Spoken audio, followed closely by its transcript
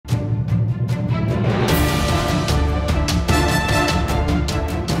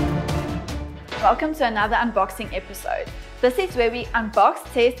welcome to another unboxing episode. This is where we unbox,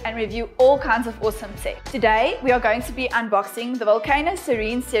 test and review all kinds of awesome tech. Today we are going to be unboxing the Volkano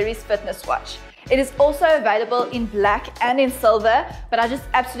Serene series fitness watch. It is also available in black and in silver, but I just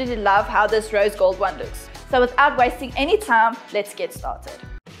absolutely love how this rose gold one looks. So without wasting any time, let's get started.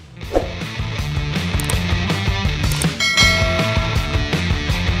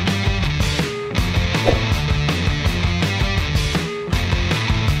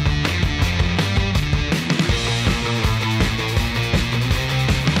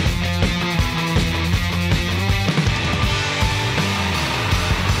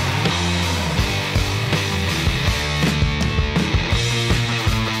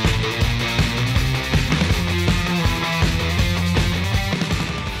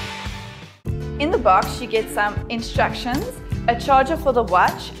 In the box, you get some instructions, a charger for the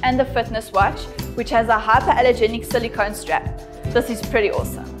watch and the fitness watch, which has a hypoallergenic silicone strap. This is pretty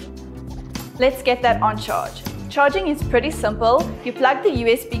awesome. Let's get that on charge. Charging is pretty simple. You plug the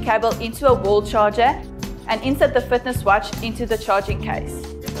USB cable into a wall charger and insert the fitness watch into the charging case.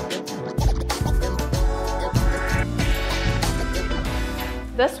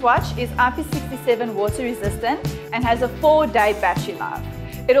 This watch is IP67 water resistant and has a 4-day battery life.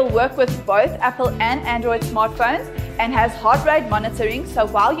 It'll work with both Apple and Android smartphones and has heart rate monitoring, so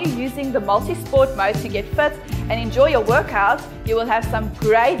while you're using the multi-sport mode to get fit and enjoy your workout, you will have some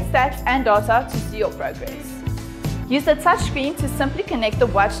great stats and data to see your progress. Use the touchscreen to simply connect the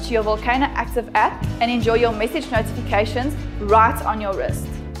watch to your Volkano Active app and enjoy your message notifications right on your wrist.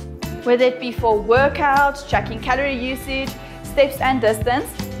 Whether it be for workouts, tracking calorie usage, steps and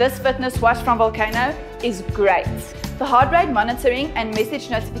distance, this fitness watch from Volkano is great. The heart rate monitoring and message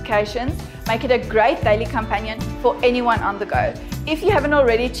notifications make it a great daily companion for anyone on the go. If you haven't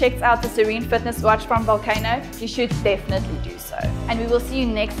already checked out the Serene fitness watch from Volkano, you should definitely do so. And we will see you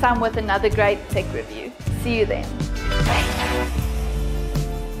next time with another great tech review. See you then.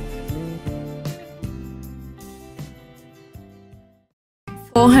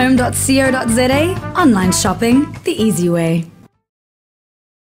 For home.co.za, online shopping the easy way.